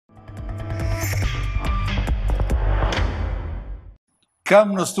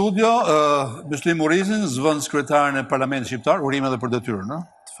Kam në studio Myslim Murrizin, zëvendës kryetarin e Parlamentit Shqiptar, urime edhe për detyrën, no?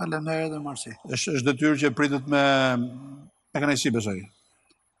 Faleminderit dhe mersi. Është detyrë që pritet me kënaqësi besoj.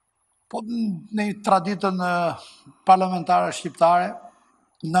 Po në traditën parlamentare shqiptare,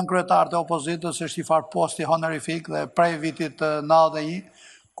 nën kryetarët e opozitës është i farë posti honorific dhe prej vitit 91,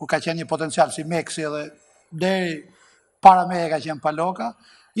 kur ka qenë një potencial si Meksi edhe deri para meje ka qenë Paloka,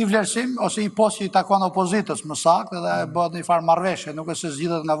 i vlerësim ose një post që i takon opozitës më saktë dhe bëhet një farë marrëveshje, nuk është se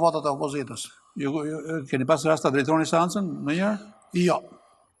zgjidhet nga votat e opozitës. Keni pas rast ta drejtoni seancën ndonjëherë? Jo.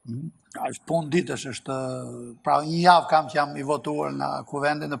 Është punë ditësh, është pra një javë kam që jam i votuar në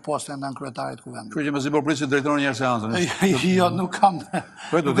kuvendin në postën në kryetarit kuvendit. Kërë që më zibor prisë drejtoni njërë seancën? Jo, nuk kam.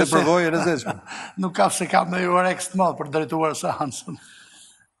 Po do të provoj e rëzeshme. Nuk kam se kam në oreks të madh për drejtuar seancën.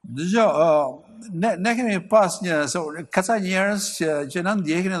 Dëgjo, ne kemi pas ka ca njerëz që na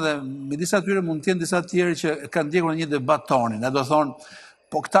ndjekin edhe midis atyre mund të jenë disa tjerë që kanë ndjekur një debat tonin. Ne do thonë,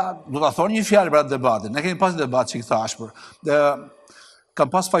 po këta do ta thonë një fjalë për atë debatin. Ne kemi pas një debat që këtë ashpër.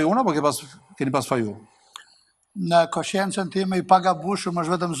 Kam pas fajuna, po keni pas faju? Në koshencën time i pagabushëm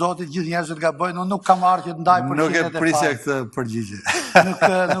është vetëm Zoti, gjithë njerëzit gabojnë, unë nuk kam marrë që të ndaj përqinet e fajt. Nuk e prisja këtë përgjigje.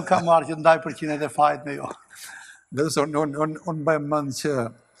 Nuk kam marrë që të ndaj përqinet e fajt me jo. Vetëm unë mbaj mend që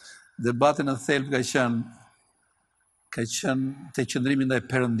debatin në thelb ka qenë te qëndrimi ndaj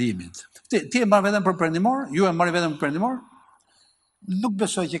perëndimit. Ti e marr vetëm për perëndimor? Ju e marrni vetëm për perëndimor? Nuk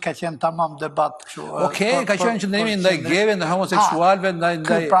besoj që ka qenë tamam debat kështu. Okej, ka qenë qëndrimi ndaj gayve, ndaj homoseksualëve,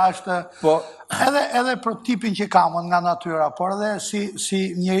 ndaj pra është edhe për tipin që kam nga natyra, por edhe si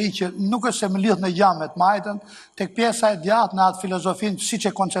njeri që nuk është se më lidh në gjë me të majtën, tek pjesa e djathtë në atë filozofinë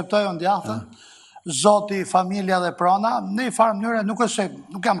siç e konceptojnë djathtën, Zoti, familja dhe prona, në një farë mënyrë nuk është se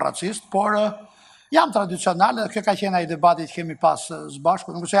nuk jam racist, por jam tradicional dhe kjo ka qenë ai debati që kemi pas së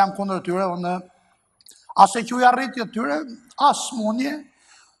bashku, nuk është se jam kundër tyre, unë as e quaj arritje tyre, as smundje,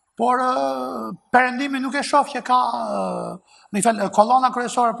 por perëndimi nuk e shoh që ka kolona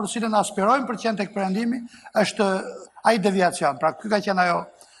kryesore për cilën aspirojmë për të qenë tek perëndimi është ai deviacion. Pra ky ka qenë ajo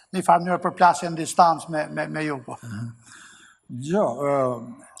në një farë mënyrë përplasje në distancë me ju po. Jo,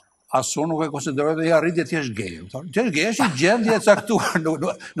 asu nuk e konsideroj dhe i arritje ti është gej. Ti është gej, është i gjendje e caktuar,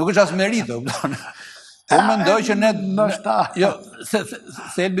 nuk është as merito. Unë mendoj që ne... Jo,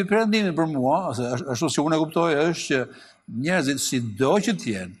 thelbi perëndimit për mua, ashtu si unë e kuptoj, është që njerëzit si do që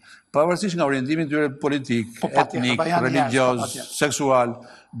t'jenë, pavarësisht nga orientimi tyre politik, etnik, religios, seksual,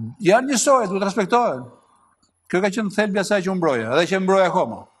 janë njësoj, duhet respektohen. Kjo ka qenë thelbi asaj që unë mbroja, edhe që mbroja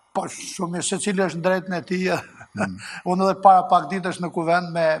akoma. Po, shumë mirë, secili është në drejtën e tij. Unë edhe para pak ditësh në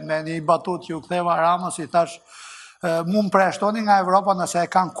kuvend me një batut që u ktheva Ramës, i thash, mu më preashtoni nga Evropa nëse e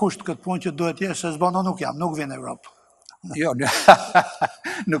kanë kusht këtë punë që duhet jesh, se zbono nuk jam, nuk vinë Evropë. Jo,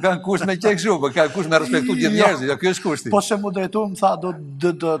 nuk kanë kusht me qekë shumë, po kanë kusht me respektu gjithë njerëzit, jo, kjo është kushti. Po se mu drejtu më tha, do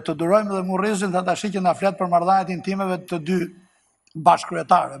të durojmë dhe Murrizin, tha tash që na flet për marrëdhëniet intimeve të dy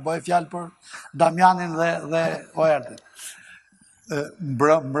bashkëkryetarëve, bëj fjalë për Damianin dhe Oertin.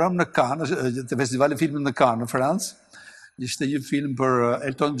 Mbrëm në Cannes, të festivalit filmit në Cannes, në Francë, ishte një film për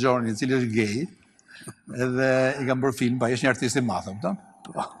Elton John, i cili është gay, edhe i kam bërë film, pa është një artist i madh, kupton?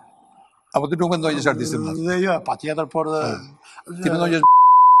 Apo ti nuk mendon që është artist i madh? Dhe jo, patjetër, por ti mendon që është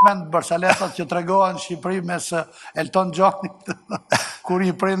mend bërshaletat që tregohen në Shqipëri mes Elton Johnit kur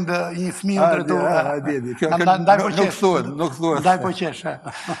i prind një fëmijë drejtuar. Nuk thuhet. Ndaj po qesh.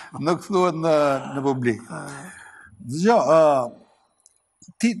 Nuk thuhet në publik. Dgjoj,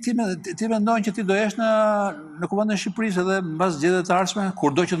 ti mendon që ti do jesh në kuvendin e Shqipërisë edhe mbas zgjedhjeve të ardhshme,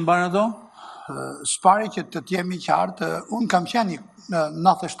 kurdo që të mbahen ato? S'pari që të jemi qartë, unë kam qenë në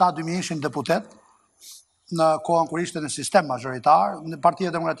 97-2000 ishin deputet, në kohën kur ishte në sistem mazhoritar, në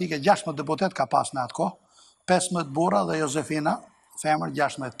Partia Demokratike 16 deputet ka pas në atë kohë, 15 burra dhe Josefina, femër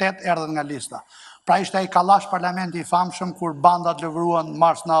 16, 8 erdhën nga lista. Pra ishte ai kallash parlamenti i famshëm kur bandat lëvruan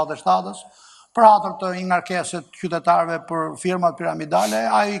mars 97-s, për hatër të ngarkeset qytetarëve për firmat piramidale,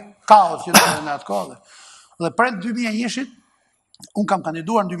 ai kaos që ndodhi në atë kohë. Dhe prej 2001-shit, unë kam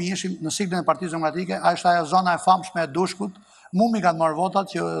kandiduar në 2001 në siglën e Partisë Demokratike, a ishte ajo zona e famshme e Dushkut, mu mi kanë marrë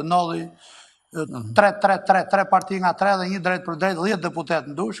votat që ndodhi 3 parti nga 3 dhe një drejt për drejt, 10 deputet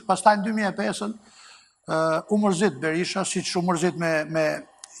në Dushk. Pastaj në 2005-ën, u mërzit Berisha, si që u mërzit me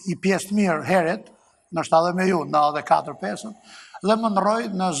i pjesë mirë heret, nështë edhe me ju, në 94-5-ën, dhe më ndroj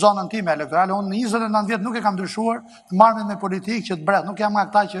në zonën time elektorale. Unë në 29 vjetë nuk e kam ndryshuar të marrën me politikë që të bret. Nuk jam nga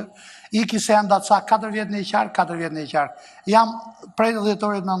këta që iki se enda ca 4 vjetë në i qarkë, 4 vjetë në i qarkë. Jam prej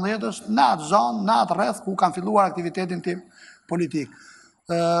dhjetorit 90-ës në atë zonë, në atë rreth ku kam filluar aktivitetin tim politik.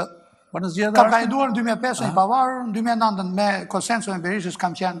 Kam kandiduar në 2005 një pavarur, në 2009 me konsensun e Berishës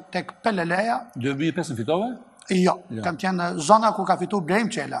kam qenë tek PLL-ja. 2005 në fitove? Jo, kam qenë zona ku ka fitu Brejm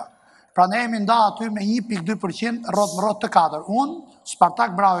Qela. Pra ne jemi nda aty me 1,2% rrot të 4. Unë,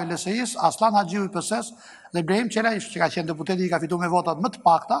 Spartak Bravo i LSI-s, Aslan Haxhiu i PS-s dhe Brejm Qela, që ka qenë deputeti, i ka fitu me votat më të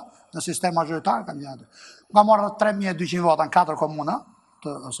pakta në sistem majoritar, kam qenë aty. Nga morë 3.200 vota në 4 komuna të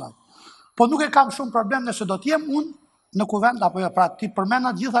asaj. Po nuk e kam shumë problem nëse do t'jem unë në kuvend, apo jo, pra ti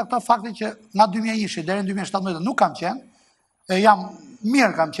përmena gjitha këto fakte që nga 2001 deri në 2017 nuk kam qenë, jam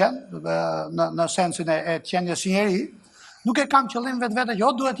mirë kam qenë, në sensin e qenje si njeri, nuk e kam qëllim vetë që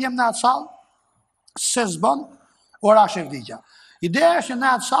o duhet jem në atë salë, se zbën, ora shevdigja. Ideja është që në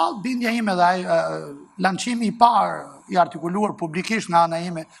atë salë, bindja ime dhe lançimi i parë i artikuluar publikisht nga ana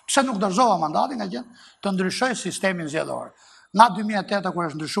ime, pse nuk dorëzova mandatin nga qenë, të ndryshoj sistemin zgjedhor. Nga 2008, kur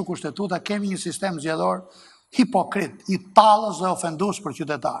është ndryshu kushtetuta, kemi një sistem zgjedhor hipokrit, i tallës dhe ofendus për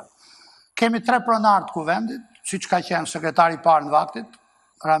qytetarë. Kemi 3 pronarë të kuvendit, siç ka qenë sekretari i parë në vaktit,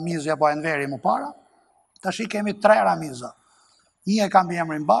 Ramizi apo Enveri më para, tash kemi 3 Ramiza. Një e ka mbi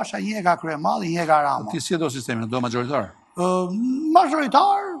emrin Basha, një e ka Kryemalli, një e ka Rama. Ti si do sistemin, do majoritar?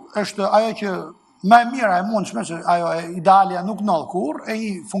 Majoritar është ajo që më e mira e mundshme, se ajo idealja nuk ndodh kurrë, e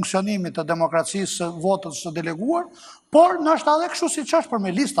i funksionimit të demokracisë së votës së deleguar, por nështë edhe kështu siç është për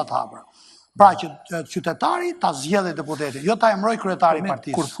me lista të hapura. Pra që qytetari ta zgjedhë deputetin, jo ta emroj kryetari i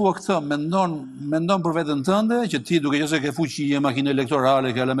partisë. Kur thua këtë, mendon për veten tënde që ti duke qenë se ke fuqi e makinë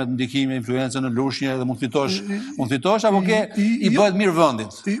elektorale, ke element ndikimi, influencë në lushnjë dhe mund fitosh apo ke i bëhet mirë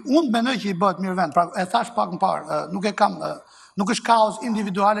vendit? Unë mendoj që i bëhet mirë vend. Pra e thash pak më parë, nuk është kaos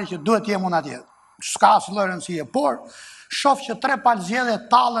individuale që duhet jem unë atje. S'ka as lloj rëndësie, por shoh që 3 palë zgjedhje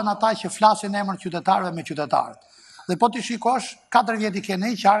tallen ata që flasin emër qytetarëve me qytetarët. Dhe po t'i shikosh, 4 vjet i ke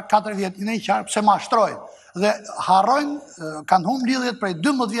në i qarë, 4 vjet i në i qarë, pse mashtrojnë. Dhe harrojnë, kanë humbur lidhjet prej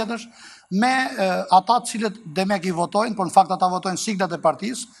 12 vjetësh me ata cilët demek i votojnë, por në fakt ata votojnë siglat e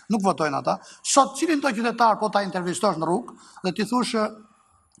partisë, nuk votojnë ata. Sot cilin do qytetar po ta intervistosh në rrugë dhe ti thush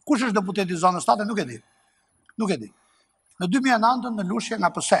kush është deputeti i zonës tatë, nuk e di. Nuk e di. Në 2009 në Lushje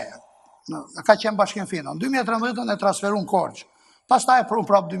nga PS-ja, ka qenë Bashkim Fino. Në 2013 e transferuar në Korçë. Pastaj pru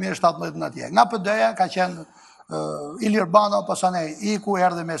prap 2017 në atje. Nga PD-ja ka qenë Ilir Bano, pasanej, iku,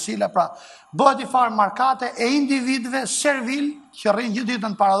 erdhe me sile, pra bëhet i farë markate e individve servil që rrinë gjithë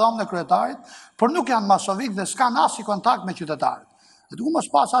ditën paradhom në kryetarit, por nuk janë masovik dhe s'kan as i kontakt me qytetarit. Dhe duke mos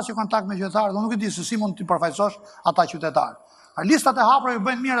pas as i kontakt me qytetarit, dhe nuk e di se si mund t'i përfaqësosh ata qytetarit. Listat e hapura ju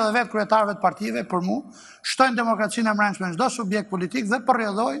bëjnë mirë edhe vetë kryetarëve të partive, për mu, shtojnë demokracinë e brendshme në çdo subjekt politik dhe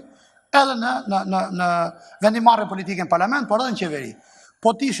përrjedhoj edhe në vendimarrje politike në parlament, por edhe në qeveri.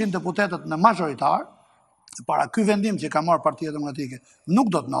 Po t'ishin deputetët në majoritar, para ky vendim që ka marrë Partia Demokratike nuk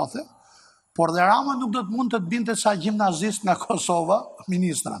do të nothe, por dhe Rama nuk do të mund të binte sa gjimnazist nga Kosova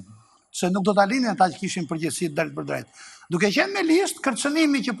ministra, se nuk do të alinin ata që kishin përgjegjësi drejt për drejt. Duke qenë me listë,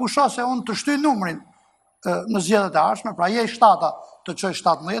 kërcënimi që pushose unë të shtyj numrin në zgjedhjet e ardhshme, pra je 7 të çoj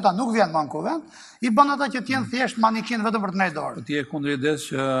 17, nuk vjen më në kuvend, i bën ata që t'jenë thjesht manikin vetëm për të nejtë dorë. Ti je kundër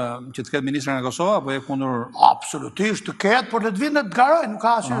idesë që të ketë ministra nga Kosova, apo je kundër? Absolutisht të ketë, por le të vinë të garoj, nuk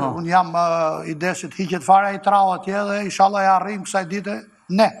ka asgjë. Unë jam idesë që të hiqet fare i trau atje dhe inshallah ja arrim kësaj dite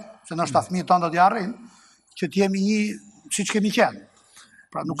ne, se ndoshta fëmijët tonë do t'i arrin, që të jemi një siç kemi qenë.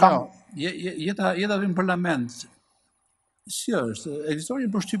 Pra nuk kam jeta në parlament. Si është? Ekziston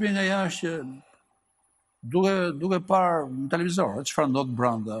një përshtypje nga jashtë që duke parë në televizor, çfarë ndodh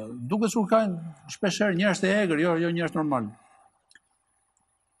brenda, duke sur kanë shpeshherë njerëz të egër, jo njerëz normal.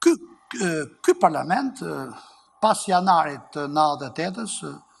 Ky parlament pas janarit të 98-s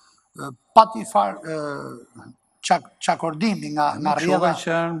pati farë çakordimi nga rrjedha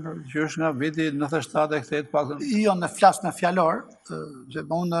që është nga viti 97 e kthehet paktën. Jo, në flas në fjalor, se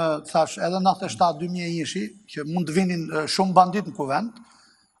unë thash edhe 97-2001 ishi që mund të vinin shumë bandit në kuvend.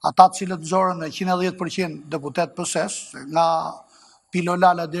 Ata cilët zorën në 110% deputet PS-s, nga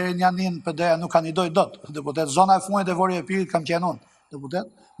Pilolala deri në Janin PD-ja nuk kandidoj dot deputet. Zona e fundit e Vorje e Pirit kam qenë unë deputet.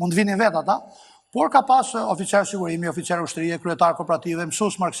 Mund vini vetë ata, por ka pas oficer sigurimi, oficer ushtrie, kryetar kooperative,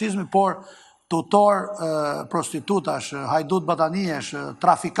 mësues marksizmi, por tutor prostitutash, hajdut bataniesh,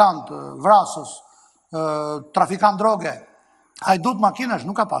 trafikant, vrasës, trafikant droge, hajdut makinash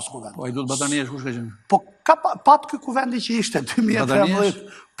nuk ka pas kuvend. Po hajdut bataniesh kush ka qenë? Po pat ky kuvendi që ishte 2013.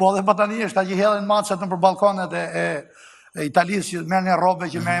 Po dhe bataniesh ta që hedhin macet nëpër balkonet e Italisë që merrnin rrobe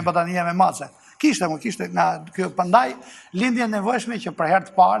që merrin batanie me mace. Kishte nga kjo prandaj lindje e nevojshme që për herë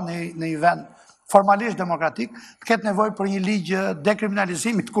të parë në një vend formalisht demokratik të ketë nevojë për një ligj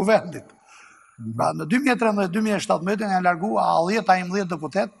dekriminalizimit të kuvendit. Pra në 2013-2017 janë larguar 10-11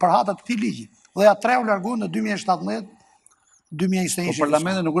 deputet për hata të këtij ligji. Dhe ja 3 u largu në 2017-2021. Po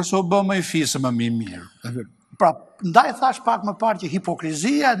parlamenti nuk është se u bë më i fisë më mirë. Pra, ndaj thash pak më parë që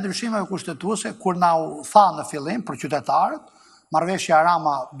hipokrizia e ndryshimeve kushtetuese, kur na u tha në fillim për qytetarët, marrëveshja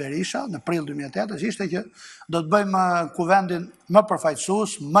Rama-Berisha në prill 2008, ishte që do të bëjmë kuvendin më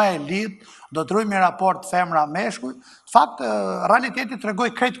përfaqësues, më elit, do të rrujmë raport femra-meshkuj. Në fakt, realiteti tregoi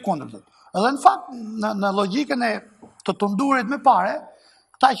krejt kundërtën. Edhe në fakt, në logjikën e të tundurit me pare,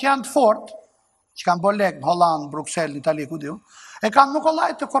 këta që janë të fortë, që kanë bërë lek në Hollandë, Bruxelles, Itali, ku diu, e kanë më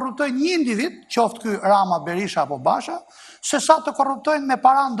kollaj të korruptojnë një individ, qoftë ky Rama, Berisha apo Basha, se sa të korruptojnë me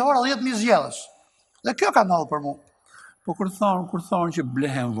para në dorë 10.000 zgjedhës. Dhe kjo ka ndodhur për mua. Po kur thonë që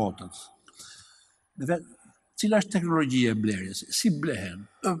blehen votët, cila është teknologjia e blerjes? Si blehen?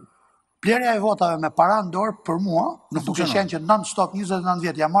 Blerja e votave me para në dorë për mua, duke qenë që non-stop 29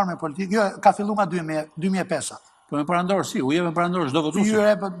 vjet jam marrë me politikë, jo, ka filluar nga 2005. Po me parandorë, si, u je me parandorë çdo votues?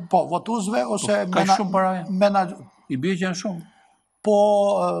 Po, votuesve ose ka shumë para. I bie që janë shumë. Po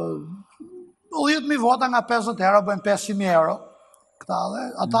 10.000 vota nga 50 euro bëjnë 500.000 euro. Këta dhe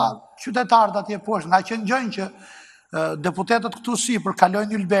ata qytetarët atje poshtë, nga që ngjojnë që deputetët këtu sipër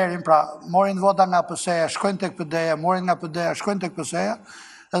kalojnë Ylberin, pra morin vota nga PS-ja, shkojnë tek PD-ja, morin nga PD-ja, shkojnë tek PS-ja,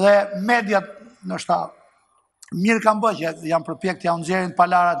 dhe mediat ndoshta mirë kanë bërë që janë përpjektë ja nxjerrin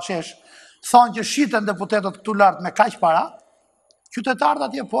palara të qesh, thonë që shiten deputetët këtu lart me kaq para, qytetarët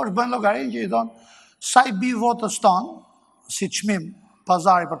atje poshtë bëjnë llogarinë që i thonë sa i bi votës tonë, si çmim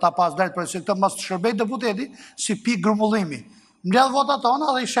pazari për ta pas drejt për se këtë mos të shërbej deputeti, si pi grumullimi. Mbledh votat tona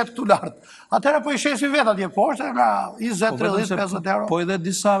dhe i shet këtu lart. Atëherë po i shesin vetë atje poshtë nga 20, 30, 50 euro. Po edhe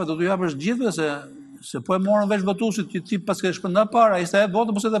disave do t'u japësh gjithëve se po e morën veç votuesit që ti pas ke shpërndar para, ai sta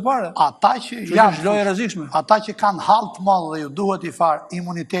votën mos e dhe para. Ata që janë lojë rrezikshme. Ata që kanë hall të madh dhe ju duhet i far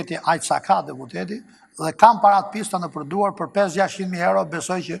imuniteti aq sa ka deputeti dhe kanë parat pista në përduar për 5-600.000 euro,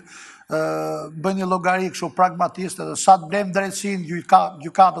 besoj që bëjnë një llogari kështu pragmatiste dhe sa të blejmë drejtësinë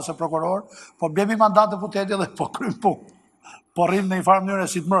gjykatës e prokuror, po blejmë mandat deputeti dhe po kryjmë punë. Po rrim në një farë mënyrë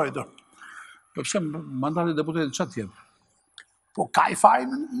si të mbrojtur. Po pse mandati deputetit çfarë tjetër? Po ka i farë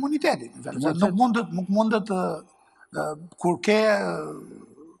imuniteti. Nuk mundet kur ke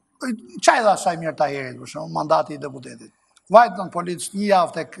çaj dha asaj mirë Tahirit, për shembull, mandati i deputetit. Vajtë në policë një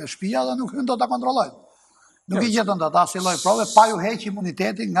javë tek shtëpia dhe nuk hyn dot ta kontrollojnë. Nuk i gjetën dot as lloj prove pa ju heq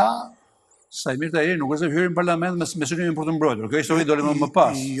imunitetin nga Sajmir Tahiri nuk është hyrë në parlament me synimin për të mbrojtur. Kjo histori doli më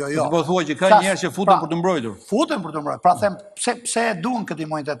pas. Jo. Po thua që ka njerëz që futen për të mbrojtur. Futen për të mbrojtur. Pra them pse e duan këtë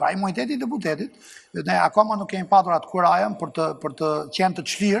imunitet? Pra imuniteti i deputetit, ne akoma nuk kemi patur atë kurajën për të qenë të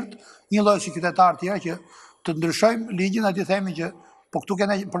çlirt, një lloj si qytetar tjerë që të ndryshojmë ligjin dhe të themi që po këtu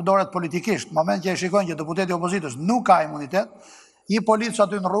kene përdoret politikisht. Në moment që e shikojnë që deputeti i opozitës nuk ka imunitet, një polic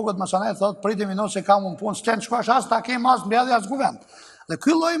aty në rrugët më sanet thotë priti minutë se kam unë punë, s'ten shkosh as ta kem as mbledhje as guvern. Dhe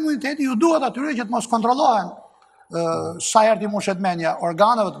ky lloj imuniteti ju duhet atyre që të mos kontrollohen sa herë ti mushet mendja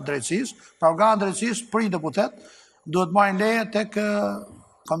organeve të drejtësisë, pra organet e drejtësisë për një deputet duhet marrin leje tek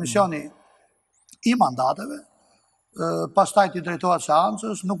komisioni i mandateve, pastaj ti drejtohet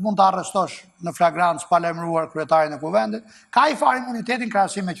seancës, nuk mund të arrestosh në flagrancë pa lajmëruar kryetarin e kuvendit, ka i farë imunitetin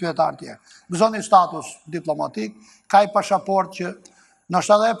krahasim me qytetarë tjerë. Gëzon një status diplomatik, ka i pasaportë që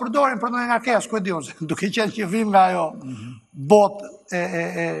nështë edhe e përdorin për në ngarkesë, ku e diun, duke qenë që vim nga ajo botë e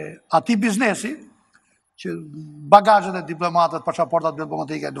ati biznesi, që bagazhet e diplomatët, pasaportat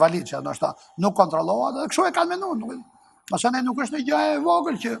diplomatike, valizja, nështë nuk kontrollohet, dhe kështu e kanë menuar. Masane nuk është një gjë e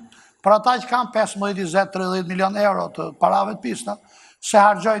vogël që për ata që kanë 15, 20, 30 milion euro të parave të pista, se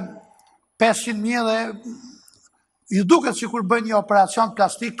hargjojnë 500.000 dhe ju duket sikur bëjnë një operacion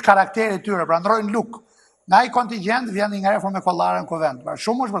plastik të karakterit tyre, pra ndrojnë luk. Nga i kontingent vjen nga reformë me kollare në kuvend.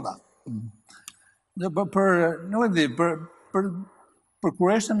 Shumë është për ta. Nuk e di, për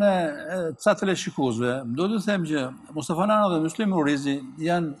kureshtën e ca teleshikuesve, do të them që Mustafa Nano dhe Myslim Murrizi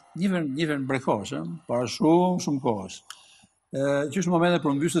janë njihen brekosh, para shumë kohës. Që është momente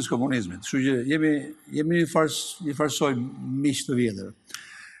për mbysjes komunizmit. Kështu që jemi një farsoj miq të vjetër.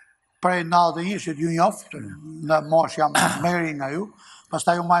 Prej 91-shit ju njoft, në mosh jam më i ri nga ju.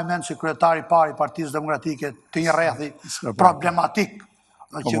 Pastaj ju maj mend si kryetari parë i Partisë Demokratike të një rrethi problematik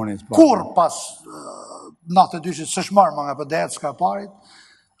që kur pas 92-shit s'është marrë më nga PD-ja s'ka parit.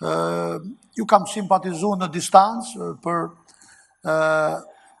 Ju kam simpatizuar në distancë për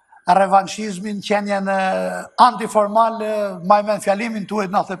revanshizmin, qenjen antiformal, maj mend fjalimin tuaj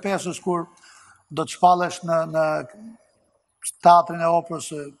 95-s kur do të shpallesh në teatrin e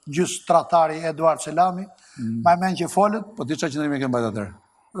operës gjys tratari Eduard Selami, maj mend që folët. Po ti çfarë qëndrimi ke mbajtur atëherë?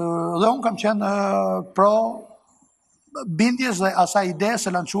 Dhe unë kam qenë pro bindjes dhe asaj ide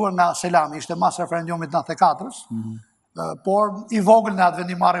se lançuar nga Selami, ishte mas referendumit 94-s, por i vogël në atë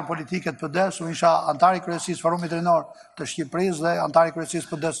vendimarrjen politike të PD-s, u isha antari i kryesisë Forumit Rinor të Shqipërisë dhe antari i kryesisë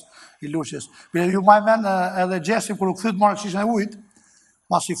PD-s i Luçjes. Ju maj men edhe Gjesi kur u kthyt morë kishën e ujit,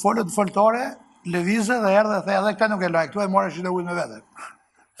 mas i folët në foltore, lëvizë dhe erdhe dhe edhe këta nuk e lojnë, këtu e morë kishën e ujit me vete.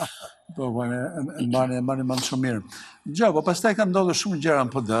 Po, e mbani mend shumë mirë. Gjo, po pastaj ka ndodhur shumë gjëra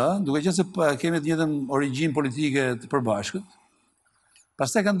në PD, duke qenë se kemi të njëjtën origjinë politike të përbashkët.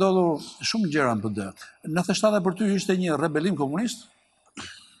 Pastaj ka ndodhur shumë gjëra në PD. 97 për ty ishte një rebelim komunist?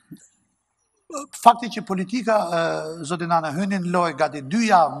 Fakti që politika, zotin Ana, hynin loj gati 2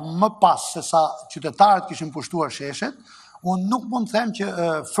 javë më pas se sa qytetarët kishin pushtuar sheshet, unë nuk mund të them që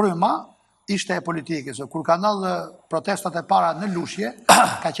fryma ishte e politikës. Kur ka ndodhur protestat e para në Lushje,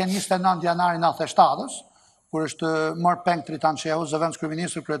 ka qenë 29 janari 97-s, kur është marrë peng Tritan Shehu, zëvendës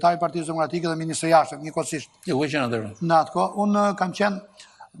kryeministër, kryetari i Partisë Demokratike dhe ministri i jashtëm, njëkohësisht. Jo, ku qenë atëherë? Në atë kohë, unë kam qenë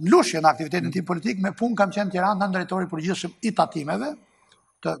në Lushje në aktivitetin tim politik, me punë kam qenë në Tiranë në drejtori i përgjithshëm i tatimeve.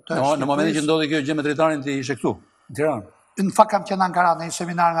 Në momentin që ndodhi kjo gjë me drejtarin ti ishe këtu, në Tiranë? Në fakt kam qenë në Ankara në një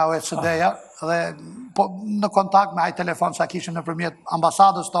seminar nga OECD-ja dhe në kontakt me ai telefon sa kishim nëpërmjet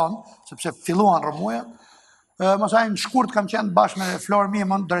ambasadës tonë, sepse filluan rrëmujat. Mosaj në shkurt kam qenë bashkë me Flor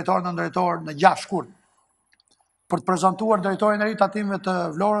Mimën, drejtor në drejtor në 6 shkurt, për të prezantuar drejtorin e ri tatimeve të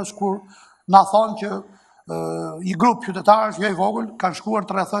Vlorës, kur na thonë që i grup qytetarësh, jo i vogël, kanë shkuar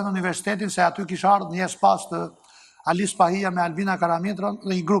të rrethojnë universitetin, se aty kishte ardhur një pas të Alis Pahia me Albina Karamitron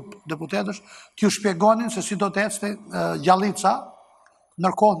dhe një grup deputetësh, t'ju shpjegonin se si do të ecte Gjallica,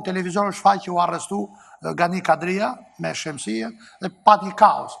 ndërkohë në televizor shfaq që u arrestu Gani Kadria me Shemsie dhe pat një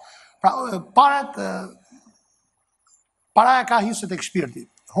kaos. Pra, paraja ka hiset e këshpirti,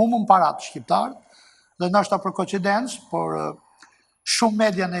 humën parat shqiptarë, dhe nështë për koincidencë, por shumë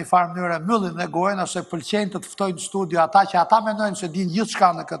media në i farë mënyre myllin dhe gojnë, ose pëlqenjë të ftojnë në studio ata që ata menojnë se din gjithë shka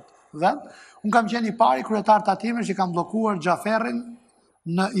në këtë vend. Unë kam qenë i pari kryetar tatimeve që kam blokuar Xhaferrin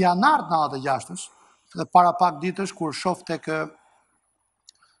në janar 96-s, dhe para pak ditësh kur shoh tek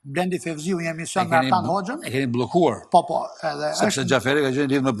Blendi Fevziu një emision me Artan Hoxhën. E keni bllokuar? Po, edhe sepse Xhaferi ka qenë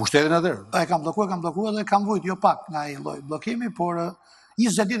lidhur me pushtetin atëherë. E kam bllokuar dhe kam vujt jo pak nga ai lloj bllokimi, por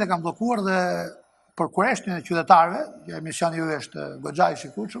 20 ditë kam bllokuar dhe për kureshtin e qytetarëve, që emisioni juaj është goxha i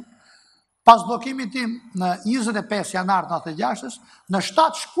shikueshëm. Pas bllokimit tim në 25 janar 96-s, në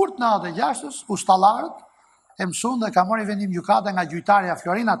 7 shkurt 96-s, ustallarët e mësuan dhe ka marrë vendim gjykata nga gjyqtarja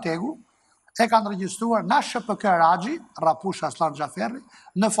Florina Tegu, e kanë regjistruar nga SHPK Raxhi, Rapush Aslan Xhaferri,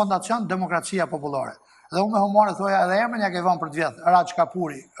 në Fondacion Demokracia Popullore. Dhe unë me humor e thoja edhe emrin ja ke vënë për të vjet, Raxh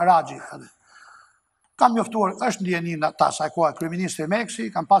Kapuri, Raxhi. Kam njoftuar, është ndjeni në ta sa koha kryeministri Meksi,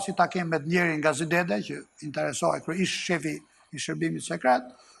 kam pasi takim me Dnjerin nga Zidede, që interesoi, ish shefi i shërbimit sekret.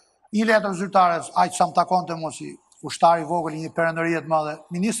 Një letër zyrtares, aq sa më takonte mua si ushtari i vogël i një perëndërie të madhe,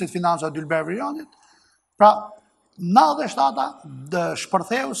 ministrit financave Dylber Virionit. Pra, 97-a dë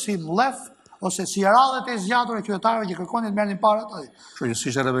shpërtheu si mlef ose si radhët e zgjatur e qytetarëve që kërkonin të merrnin parat. Kështu që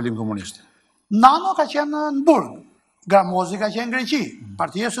s'ishte rebelim komunist. Nano ka qenë në Burg. Gramozi ka qenë në Greqi.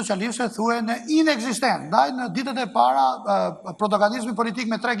 Partia Socialiste thuaj në inexistent. Ndaj në ditët e para, protagonizmi politik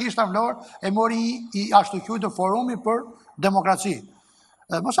me 3 gishta Vlorë e mori i ashtu quajtur Forumi për Demokraci.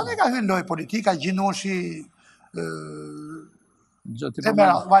 Mos anë ka hyrë loj politika, Gjinushi,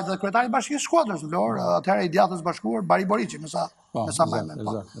 vajtë dhe kryetari i Bashkisë Shkodrës në Vlorë, atëherë i Djathtës Bashkuar, Bari Boriçi, me sa më mend.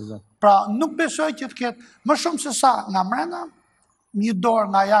 Pra, nuk besoj që të ketë më shumë se sa nga mrena, një dorë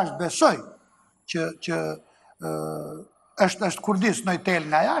nga jashtë besoj që është kurdis në i tel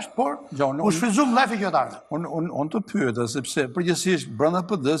nga jashtë, por u shfrytzuam mlefi qytetarëve. Unë të pyeta, sepse përgjithsisht brenda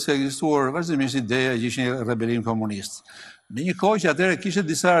PD-s ka ekzistuar vazhdimisht ideja që ishte një rebelim komunist. Në një kohë që atëherë kishte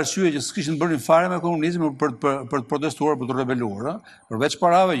disa arsye që s'kishin bërë fare me komunizmin për të protestuar, për të rebeluar, përveç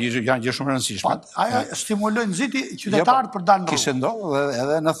parave që janë gjë shumë e rëndësishme. Ajo stimuloi nxiti qytetarët për dalë në rrugë. Kishte ndodhur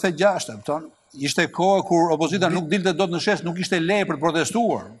edhe në 96, kupton? Ishte kohë kur opozita nuk dilte dot në shes, nuk ishte leje për të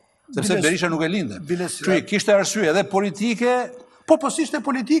protestuar, sepse Berisha nuk e linte. Kështu kishte arsye edhe politike. Po ishte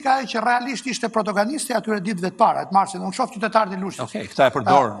politika e që realisht ishte protagonisti atyre ditëve të para, të marsit, unë shoh qytetarët e Lushës. Okej, këta e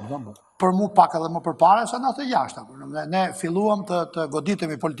përdorën. Për mu pak edhe më përpara se 96-ta. Ne filluam të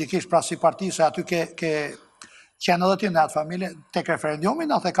goditemi politikisht pra si parti, se aty ke qenë edhe ti në atë familje, tek referendumi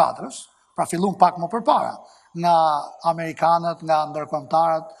 94-s, pra filluam pak më përpara, nga Amerikanët, nga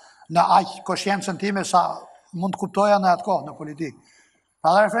ndërkombëtarët, në aq koshiencën time sa mund të kuptoja në atë kohë në politikë.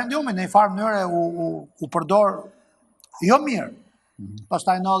 Pra dhe referendumi në një farë mënyre u përdor jo mirë.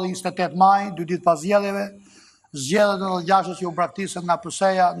 Pastaj ndodhi 28 maj, 2 ditë pas zgjedhjeve, zgjedhjet e 96-s që u braktisën nga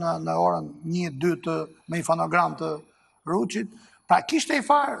PS-ja në orën 1-2 me një fonogram të Ruçit. Pra kishte i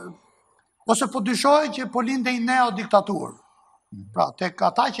farë, ose po dyshoj që po lindej neo-diktaturë. Pra tek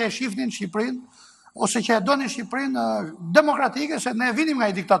ata që e shifnin Shqipërinë, ose që e doni Shqipërinë demokratike, se ne vinim nga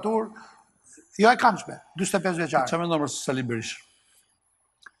i diktaturë, jo e këndshme, 45 vjeçare. Çfarë mendon për Sali Berisha?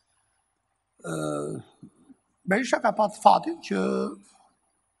 Berisha ka pat fatin që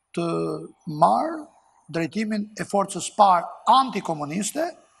të marë drejtimin e forcës parë antikomuniste,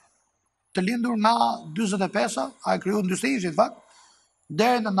 të lindur nga 45-a, a e kryu në 21-shin, fakt,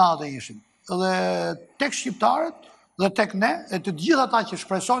 deri në 91-shin. Dhe tek shqiptarët dhe tek ne, e të gjithë ata që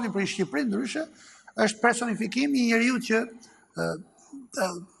shpresonin për i Shqipërinë ndryshe, është personifikimi i njeriu që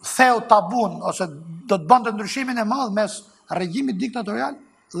theu tabun, ose do të bënte ndryshimin e madh mes regjimit diktatorial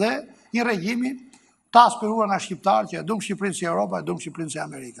dhe një regjimi të aspiruar nga shqiptarë që e duam Shqipërinë si Europa, e duam Shqipërinë si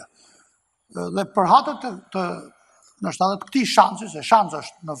Amerika. Dhe për hatët të këtij shansi, se shans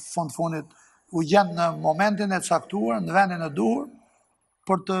është në fundit u gjen në momentin e caktuar, në vendin e duhur,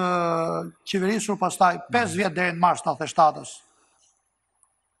 për të qeverisur pastaj 5 vjet deri në mars 97-s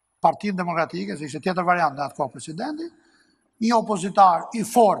Partinë Demokratike, se ishte tjetër variant në atë kohë presidenti, një opozitar i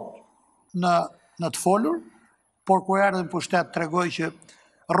fort në të folur, por kur erdhi në pushtet tregoi që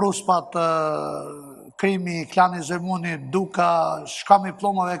ruspat, krimi, klani Zemuni, Duka, shkami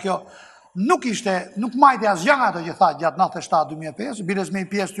pllomave, kjo nuk majti asgjë nga ato që tha gjatë 97-2005, biles me i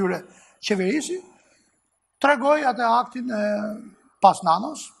pjesë tyre qeverisi, tregoi atë aktin e pas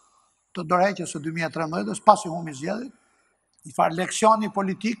nanos, të dorëheqjes së 2013-s, pasi humbi zgjedhjet, një farë leksioni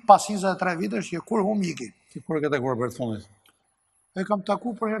politik pas 23 vitesh që kur humbi iki. Ti kur e ke takuar për herë të fundit? E kam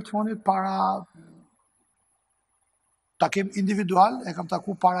taku për herë të fundit para takim individual, e kam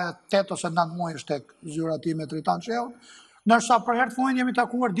taku para 8 ose 9 muajsh tek zyra time Tritan Shehu, ndërsa për herë të fundit jemi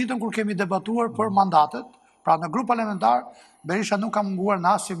takuar ditën kur kemi debatuar për mandatet, pra në grup parlamentar, Berisha nuk ka munguar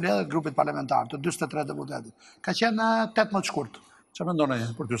në asnjë mbledhje të grupit parlamentar, të 43 deputetit. Ka qenë 18 shkurt. Çfarë mendon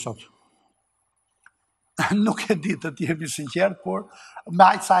ai për ty sot? Nuk e di, të jemi sinqert, por me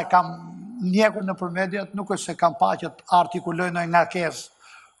aq sa e kam njekur nëpër mediat, nuk është se kam pa që të artikuloj në ngarkesë,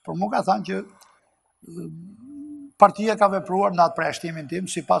 por mua ka thënë që partia ka vepruar në atë përjashtimin tim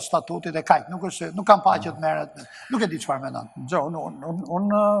sipas statutit e kaq, nuk kam pa që të merret, nuk e di çfarë mendon. Gjo,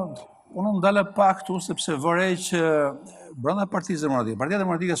 unë ndale pak këtu sepse vërej që brenda Partisë Demokratike, Partia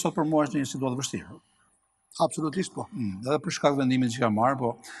Demokratike sot për mua është në një situatë vështirë. Absolutisht po. Edhe për shkak vendimit që ka marrë,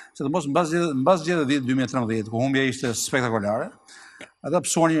 po, se të mos mbas zgjedhjeve vitit 2013, ku humbja ishte spektakolare, ata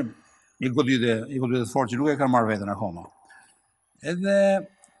pësoni një goditje të fortë që nuk e kanë marrë veten akoma. Edhe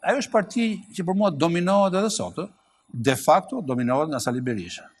ajo është parti që për mua dominohet edhe sot, de facto dominohet nga Sali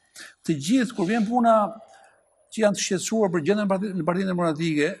Berisha. Të gjithë kur vjen puna që janë të shqetësuar për gjendjen në Partinë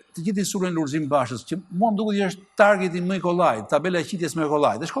Demokratike, të gjithë i sulën Lulzim Bashës, që mua më duket që është targeti më i kollajt, tabela e qitjes më e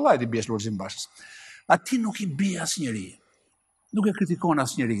kollajt. Është kollajt i biesh Lulzim Bashës. Ati nuk i bie asnjëri. Nuk e kritikon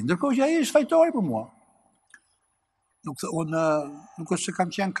asnjëri. Ndërkohë që ai është fajtori për mua. Unë nuk është se kam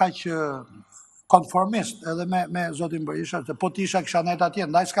qenë kaq konformist edhe me zotin Berisha, se po tisha kisha nejt atje,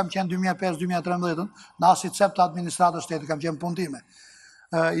 ndaj s'kam qenë 2005-2013, në asit cep të administratës shtetit kam qenë punë time.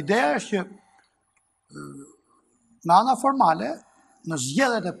 Ideja është që në ana formale, në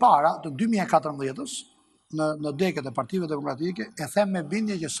zgjedhjet e para të 2014-s, në deket e Partive Demokratike, e them me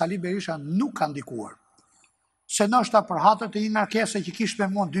bindje që Sali Berisha nuk ka ndikuar. Se ndoshta për hatër të një ngarkese që kishte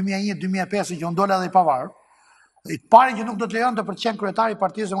me mua 2001-2005 që unë dola dhe i pavarur, i parin që nuk do të lejonte për të qenë kryetari i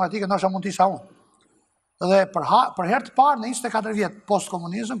Partisë Demokratike, ndoshta mund të isha unë. Dhe për herë të parë në 24 vjet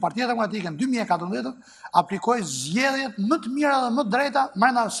post-komunizëm, Partia Demokratike në 2014 aplikoi zgjedhjet më të mira dhe më të drejta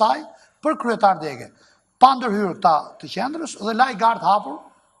brenda saj për kryetar dege. Pa ndërhyrë këta të qendrës dhe laj gardë hapur,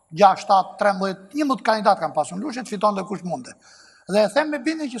 6, 7, 13, 11 kandidat kanë pasur në lushje, të fiton dhe kush munde. Dhe e them me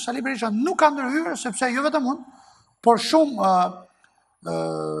bindje që Sali Berisha nuk ka ndërhyrë, sepse jo vetëm unë, por shumë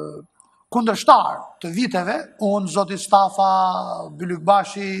kundërshtar të viteve, unë, Zoti Stafa,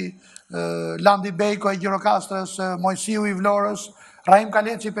 Bylykbashi, Landi Bejko e Gjirokastrës, Mojsiu i Vlorës, Rahim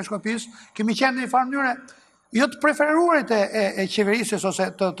Kaleci i Peshkopis, kemi qenë në një farë mënyre jo të preferuarit e qeverisjes ose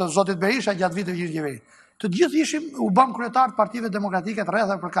të Zotit Berisha gjatë viteve që ishte qeveri. Të gjithë ishim u bëm kryetar të Partive Demokratike të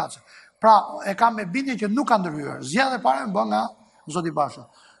rrethë për kace. Pra, e kam me bindje që nuk ka ndërhyrë. Zgjedhja e parë bën nga Zoti Basha.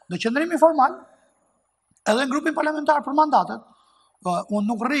 Në qendrimin formal, edhe në grupin parlamentar për mandatet, unë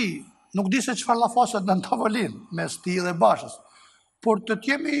nuk rri, nuk di se çfarë llafoset në tavolinë mes tij dhe Bashës. Por të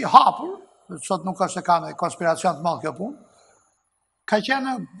jemi hapur, sot nuk është se ka një konspiracion të madh kjo punë, ka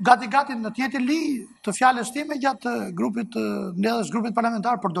qenë gati në të njëjtin linjë të fjalës time gjatë mbledhjes grupit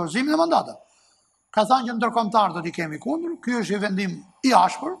parlamentar për dorëzimin e mandateve. Ka thënë që ndërkombëtar do t'i kemi kundër, ky është një vendim i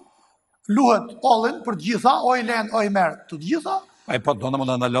ashpër, luhet ollin për të gjitha, o i len, o i merr të gjitha. Ai po donte mund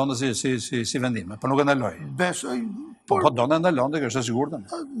ta ndalonte si vendim, por nuk e ndaloi. Besoj, po donte ndalonte, kjo është e sigurt.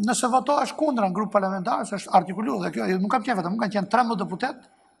 Nëse votohesh kundra në grup parlamentar, është artikuluar dhe kjo, nuk kam qenë vetëm, kanë qenë 13 deputet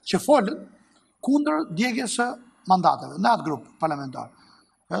që folën kundër djegjes së mandateve në atë grup parlamentar.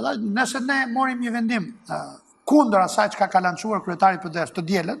 Edhe nëse ne morim një vendim kundër asaj çka ka lançuar kryetari i PD-s të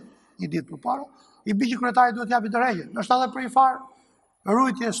dielën, një ditë përpara, i bie që kryetari duhet japi drejtje. Është edhe për një farë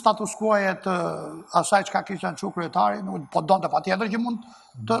rujtje status quo-je të asaj çka kishte lançuar kryetari, nuk po donte patjetër që mund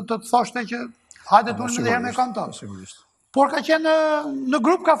të thoshte që hajde tunë edhe herë me konton. Por ka qenë në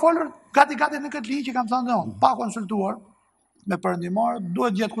grup ka folur gati në këtë linjë që kam thënë unë, pa konsultuar me perëndimor,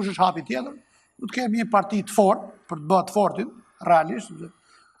 duhet gjetë kush është hapi tjetër, duhet kemi një parti të fortë për të bërë të fortin, realisht.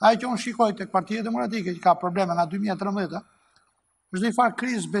 Ajo që unë shikoj tek Partia Demokratike që ka probleme nga 2013, është një farë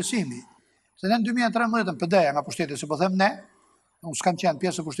krizë besimi. Se ne në 2013 PD-ja nga pushteti, si po them ne, unë s'kam qenë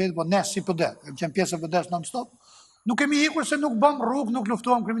pjesë e pushtetit, po ne si PD, kam qenë pjesë e PD-s non-stop, nuk kemi ikur se nuk bëm rrugë, nuk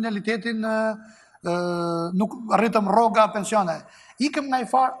luftuam kriminalitetin, nuk rritëm rroga, pensione. Ikëm nga i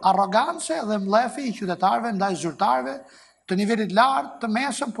farë arrogancë dhe mlefi i qytetarëve ndaj zyrtarëve të nivelit lartë, të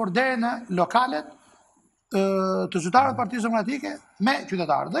mesëm, por deri në lokalet të zyrtarëve të Partisë Demokratike me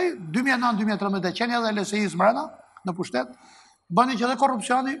qytetarë. Dhe 2009-2013 qenë edhe LSI-s mbrana në pushtet, bëni që dhe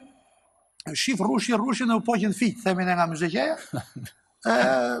korrupsioni shif rushi në upoqin fik, themin e nga Myzeqeja,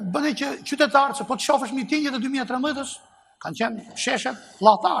 bëni që qytetarë, se po të shofësh mitingjet e 2013-s, kanë qenë sheshet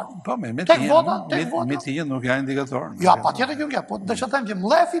llatarë. Po, me tek vota. Mitingjet nuk janë indikator. Ja, patjetër që nuk janë, po desha them që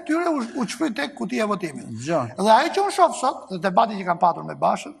mlefi tyre u çfryt tek kutia e votimit. Dhe ajo që unë shoh sot, dhe debati që kam patur me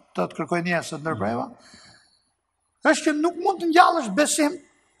Bashën, të kërkoj njerëz të ndërpreva, është që nuk mund të ngjallësh besim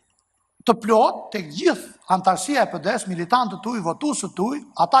të plot tek gjithë antarësia e PD-s, militantët tuaj, votuesët tuaj,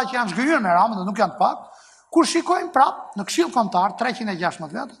 ata që janë zgënjur me Ramën dhe nuk janë të pak, kur shikojnë prap në Këshill Kombëtar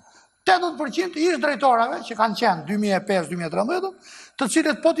 316 vjet, 80% ish drejtorave që kanë qenë 2005-2013, të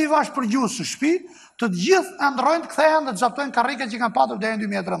cilët po t'i vash për gjusë së shtëpi, të gjithë ndrojnë të kthehen dhe të zaptojnë karriket që kanë patur deri në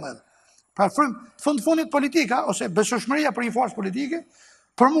 2013. Pra fundit politika ose besueshmëria për një forcë politike,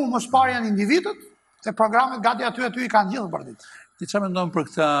 për mua mos parë janë individët e programet gati aty i kanë gjithë partitë. Ti çfarë mendon për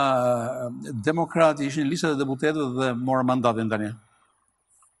këta demokratë ishin listat e deputetëve dhe morën mandatin tani?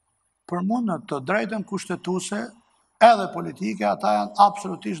 Për mua në të drejtën kushtetuese edhe politike, ata janë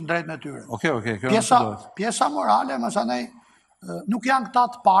absolutisht në drejtën e tyre. Okej, pjesa morale, mësanej, nuk janë këta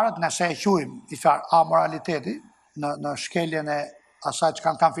të parët, nëse e quajmë i farë amoraliteti, në shkeljen e asaj që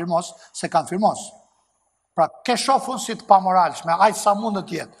kanë firmos, se kanë firmos. Pra, ke shofun si të pamoralshme, aq sa mund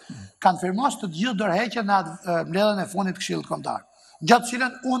të jetë. Kanë firmos të gjithë dërheqen në mbledhjen e fundit të Këshillit Kombëtar. Gjatë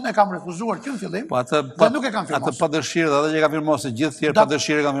cilën unë e kam refuzuar që në fillim, dhe nuk e kam firmos. Atë pa dëshirë, dhe që ka firmos, e gjithë tjerë pa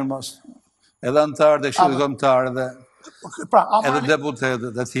dëshirë kanë firmos. Edhe antarë dhe Këshillit Kombëtar edhe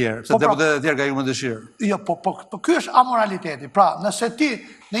deputetët e tjerë, se deputetët e tjerë ka me dëshirë. Jo, po ky është amoraliteti. Pra, nëse ti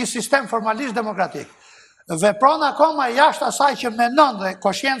në një sistem formalisht demokratik, vepron akoma jashtë asaj që menon dhe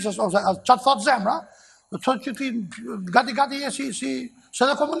koshiencës ose çfarë thot zemra, do të thotë që ti gati je si se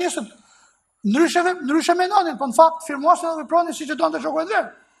dhe komunistët ndryshe menonin, po në fakt firmosin dhe vepronin siç e donte shoku e vet.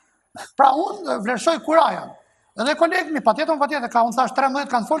 Pra unë vlerësoj kurajan. Edhe kolegëmi patjetër ka unë thash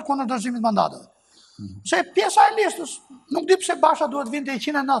 13 kanë folë kundër dorëzimit mandateve. Se pjesa e listës, nuk di pse Basha duhet vinte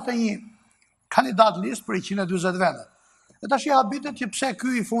 191 kandidat listë për 140 vende. E tash i habitet që pse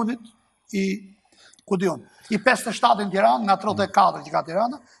ky i fundit i 57 në Tiranë nga 34 që ka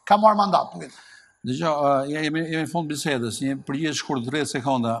Tirana, ka marrë mandat. Dgjoj, jemi në fund bisedës, një përgjigje shkurt 30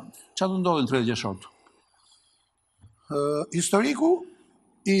 sekonda. Çfarë do ndodhi në 30 qershor? Historiku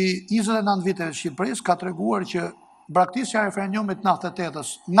i 29 viteve të Shqipërisë ka treguar që braktisja e referendumit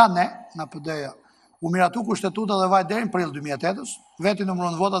 98-s nga ne, nga PD-ja, u miratu kushtetuta dhe vaj deri në prill 2008-s, veti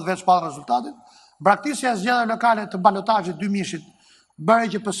numëron votat veç pa rezultatin. Braktisja e zgjedhjeve lokale të balotazhit 2000-shit bëri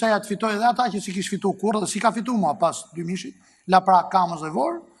që PS-ja të fitojë edhe ata që si kishte fituar kurrë dhe si ka fituar më pas 2000-shit, la pra Kamës dhe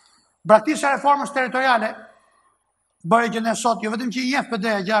Vorë. Braktisja e reformës territoriale bëri që ne sot jo vetëm që i njeh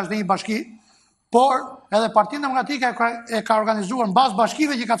PD-ja gjashtë dhe një bashki, por edhe Partia Demokratike e ka organizuar mbas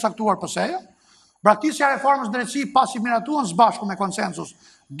bashkive që ka caktuar PS-ja. Braktisja e reformës drejtësi pasi miratuan së bashku me konsensus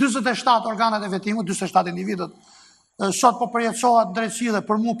 47 organet e vetimit, 47 individët, sot po përjetësohet drejtësi dhe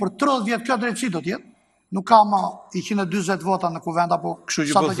për mu për 30 vjetë kjo drejtësi do tjetë, nuk ka ma i 120 vota në kuvend, apo... Kështu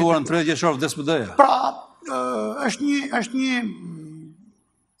që po thuan 30 qershor vdes PD-ja. Pra, është një...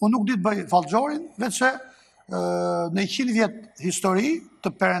 Unë nuk di të bëj fallxorin, vetëse në 100 vjetë histori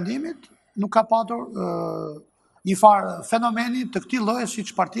të perëndimit nuk ka patur një farë fenomeni të këtij lloji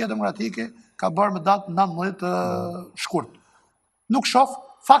siç Partia Demokratike ka bërë me datë 19 shkurt. Nuk shoh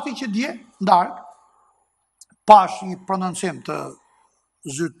fakti që dje ndark pash një prononcim të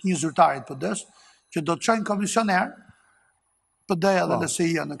një zyrtarit PD-s që do të çojnë komisioner PD-ja dhe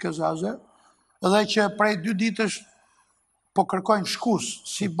LSI-ja në KZAZ, dhe që prej 2 ditësh po kërkojnë shkus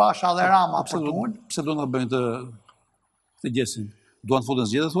si Basha dhe Rama për të ullë. Pse do në bëjnë të gjesin? Duan të futen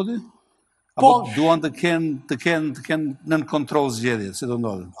zgjedhjet, thoti? Apo duan të kenë nën kontroll zgjedhjet, si do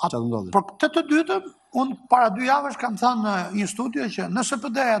ndodhin? Çfarë do ndodhin? Për këtë të dytën, unë para 2 javësh kam thënë në një studio që nëse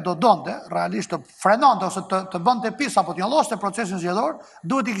PD-ja do donte, realisht të frenonte ose të bënte pis apo të njolloste procesin zgjedhor,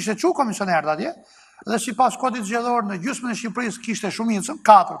 duhet i kishte çu komisionerët atje, dhe sipas kodit zgjedhor në gjysmën e Shqipërisë kishte shumicën,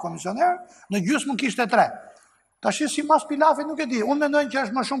 4 komisionerë, në gjysmën kishte 3. Tash si mas pilafit nuk e di, unë mendoj që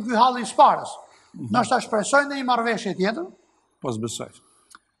është më shumë ky halli i sparës. Ndoshta shpresojnë në një marrëveshje tjetër. Po s'besoj.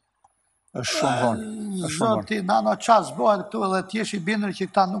 Është shumë vonë. Zoti, nano ças bëhet këtu edhe ti je i bindur që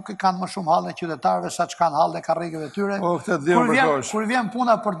këta nuk kanë më shumë hallë qytetarëve sa ç'kan hallë karrikëve tyre. Po këtë diu përkohësh. Kur vjen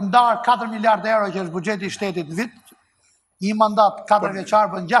puna për të ndarë 4 miliardë euro që është buxheti i shtetit në vit, një mandat 4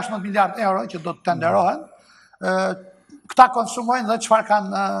 vjeçar bën 16 miliardë euro që do të tenderohen. Këta konsumojnë dhe çfarë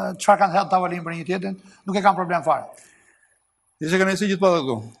kanë hedhë tavolinë për një tjetrin, nuk e kanë problem fare. Ti se kanë nisë gjithë pa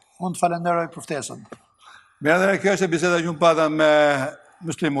këtu. Unë të falenderoj për ftesën. Mirë, kjo është biseda që unë pata me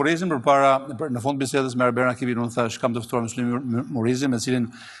Myslim Murrizin në fund bisedës me Albania Kivin, unë thash kam të ftuar Myslim Murrizin me cilin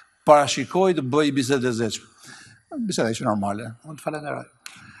parashikoj të bëj bisedë të lezetshme. Biseda ishte normale. Unë të falenderoj.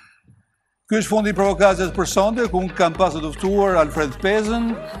 Ky është fundi i provokacias për sonte, ku unë kam pasur të ftuar Alfred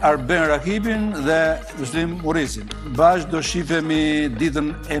Pezën, Arben Rakipin dhe Myslim Murrizin. Bashkë do shifemi ditën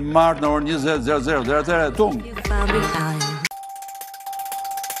e martë në orën 20:00. Deri atëherë, tung!